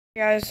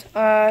Hey guys,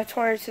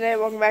 Tori today.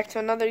 Welcome back to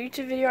another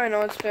YouTube video. I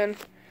know it's been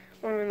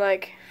only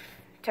like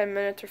 10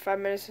 minutes or 5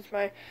 minutes since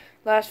my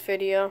last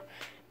video,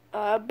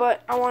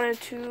 but I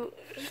wanted to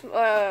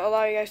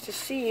allow you guys to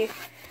see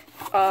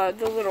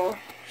the little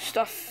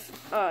stuff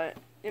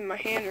in my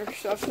hand or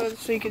stuff,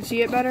 so you can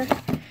see it better,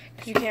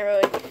 because you can't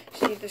really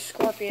see the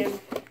scorpion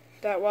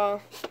that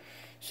well.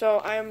 So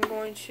I am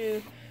going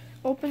to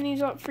open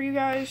these up for you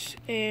guys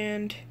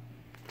and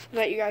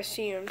let you guys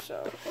see them.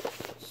 So.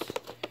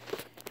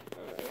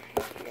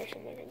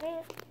 Look at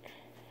that.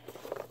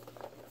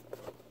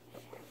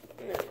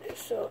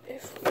 So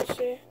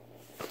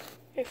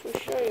if we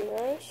show you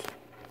guys,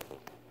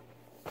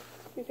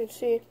 you can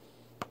see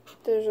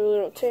there's a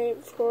little tape,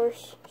 of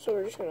course. So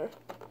we're just gonna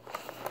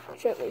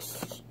gently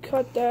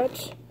cut that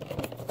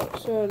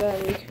so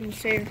that we can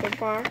save the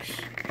box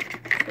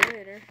for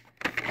later.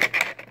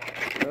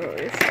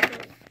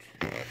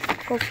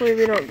 Hopefully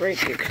we don't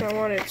break it, because I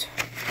want it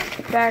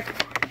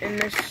back in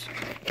this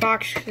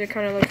box because it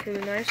kind of looks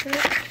really nice in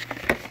it.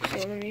 So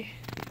let me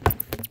get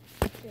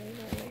it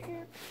right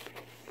here,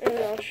 and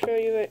I'll show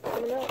you it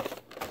coming out.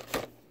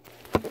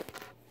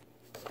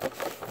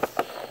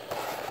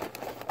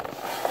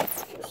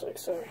 Just like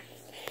so.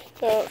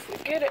 So if we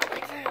get it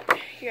like that,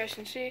 you guys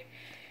can see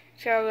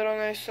it's got a little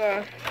nice,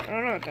 I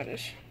don't know what that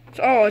is.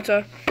 It's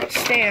a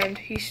stand.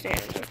 He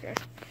stands, okay.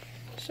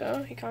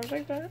 So he comes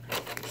like that.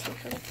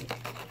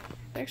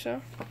 Like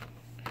so.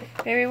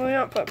 Maybe we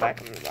don't put it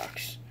back in the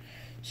box.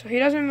 So he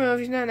doesn't move.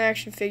 He's not an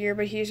action figure,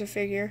 but he's a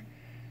figure.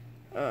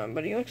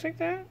 But he looks like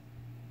that.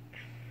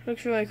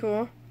 Looks really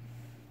cool.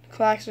 The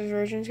Klassic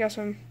version. He's got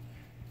some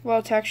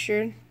well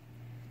textured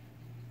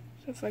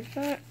stuff like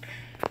that.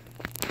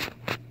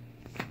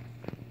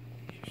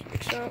 Just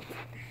like so.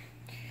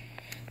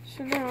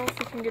 So now if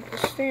we can get the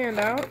stand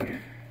out. Good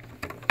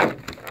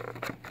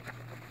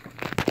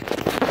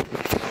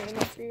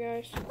enough for you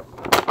guys.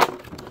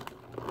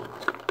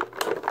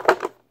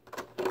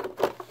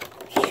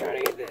 Just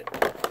trying to get it.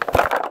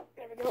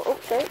 There we go. Oh,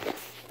 sorry.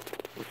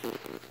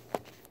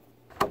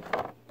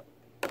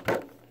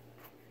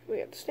 We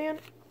got the stand,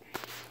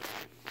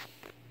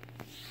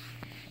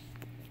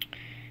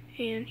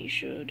 and he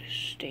should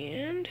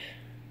stand.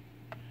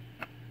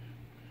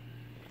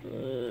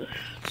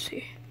 Let's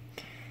see.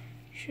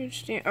 Should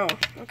stand. Oh,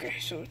 okay.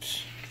 So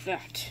it's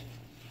that.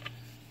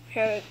 We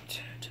had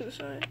it to the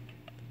side.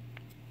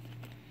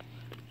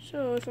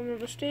 So if I'm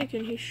not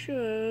mistaken, he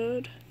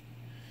should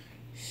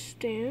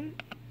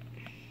stand.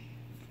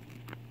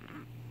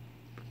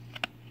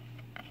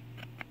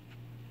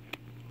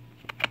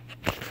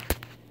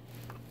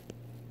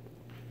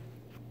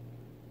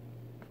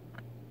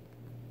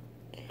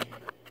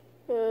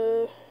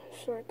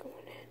 It's not going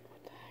in.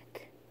 What the heck?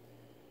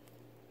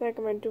 What the heck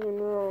am I doing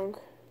wrong?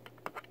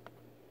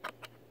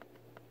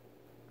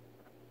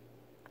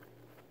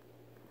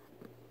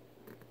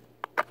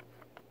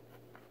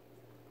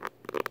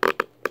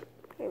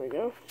 There we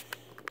go.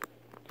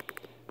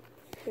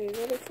 Okay,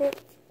 the other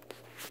foot.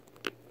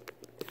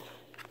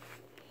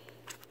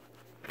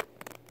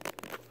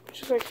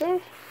 Just like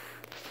so.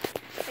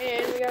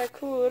 And we got a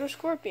cool little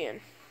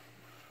scorpion.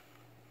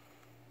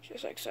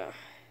 Just like so.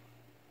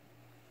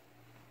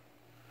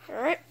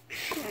 Alright,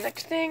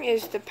 next thing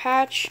is the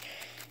patch.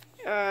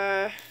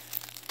 I'm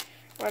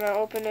gonna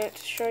open it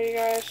to show you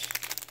guys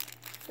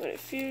what it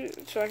feels,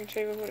 so I can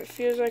tell you what it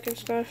feels like and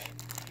stuff,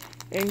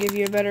 and give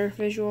you a better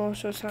visual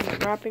so it's not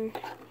dropping.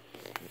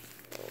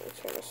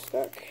 It's kind of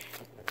stuck.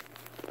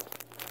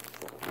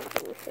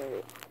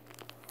 So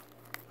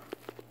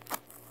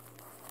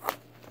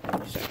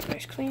a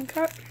nice clean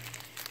cut.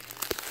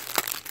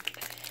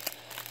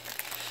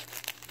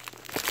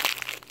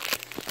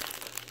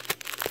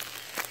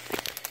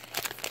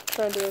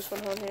 Trying to do this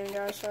one on hand,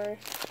 guys, sorry.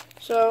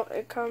 So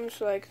it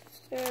comes like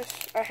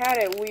this. I had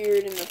it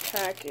weird in the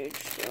package,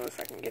 so if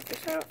I can get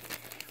this out.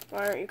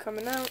 Why aren't you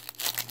coming out?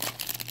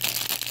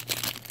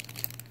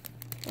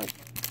 Like,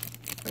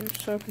 I'm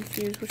so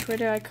confused. Which way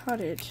did I cut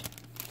it?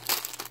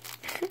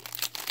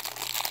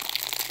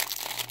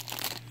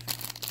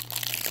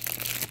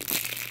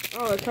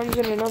 Oh, it comes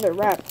in another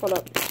wrap. Hold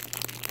up.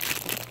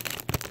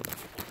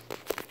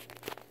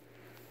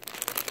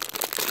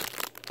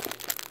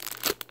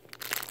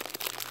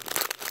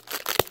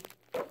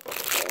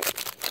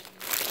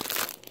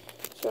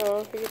 So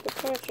if we get the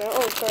patch out,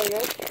 oh sorry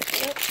guys,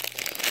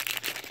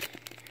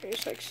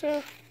 just like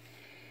so.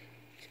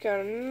 It's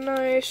got a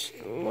nice,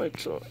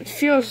 it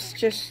feels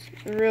just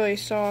really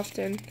soft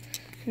and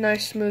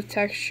nice smooth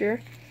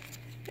texture.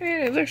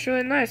 And it looks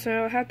really nice.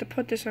 I'll have to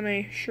put this on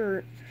a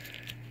shirt.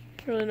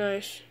 Really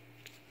nice,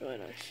 really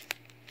nice.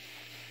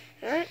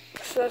 Alright,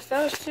 so that's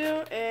those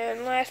two,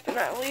 and last but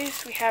not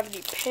least, we have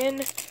the pin.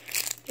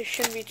 This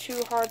shouldn't be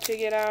too hard to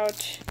get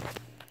out.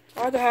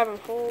 I had to have a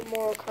whole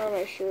Mortal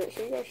Kombat shirt,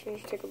 so you guys can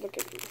just take a look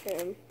at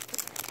him.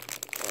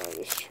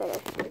 Just try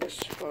to make this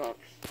one up.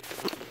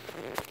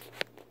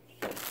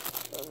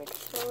 So make a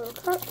small little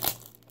cut.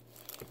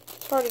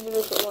 It's hard to do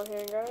this with one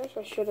hand, guys.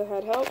 I should have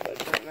had help, but it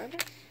doesn't matter.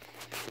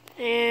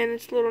 And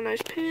it's a little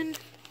nice pin.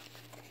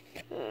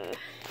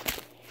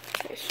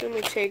 Let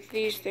me take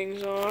these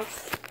things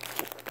off.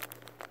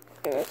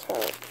 Yeah, that's how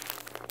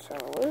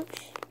it works.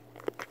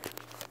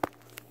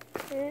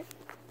 Okay.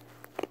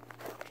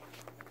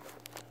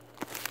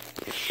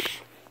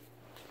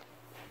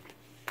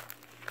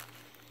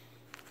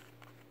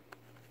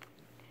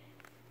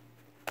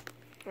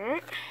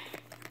 Alright.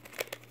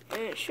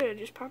 And it should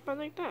just pop out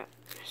like that.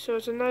 So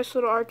it's a nice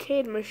little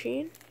arcade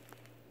machine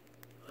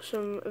with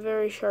some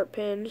very sharp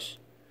pins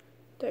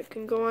that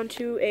can go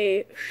onto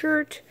a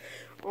shirt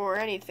or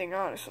anything,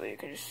 honestly. You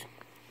can just,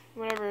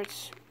 whatever,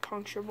 it's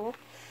puncturable.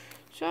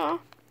 So,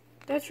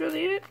 that's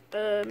really it.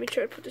 Let me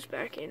try to put this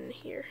back in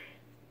here.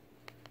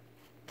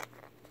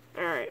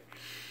 Alright.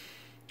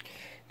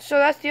 So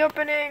that's the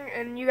opening,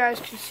 and you guys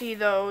can see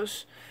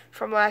those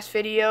from last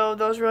video.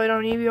 Those really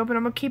don't need to be open.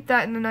 I'm going to keep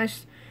that in a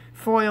nice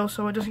foil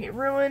so it doesn't get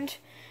ruined.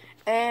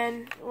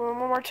 And one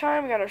more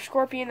time, we got our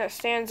scorpion that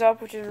stands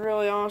up, which is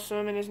really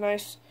awesome, and his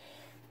nice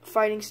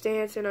fighting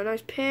stance, and a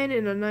nice pin,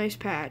 and a nice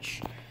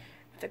patch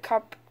with a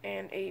cup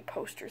and a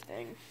poster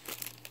thing.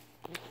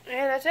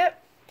 And that's it.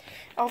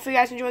 Hopefully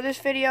you guys enjoyed this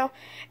video,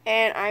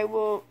 and I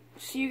will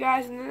see you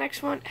guys in the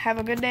next one. Have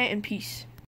a good day, and peace.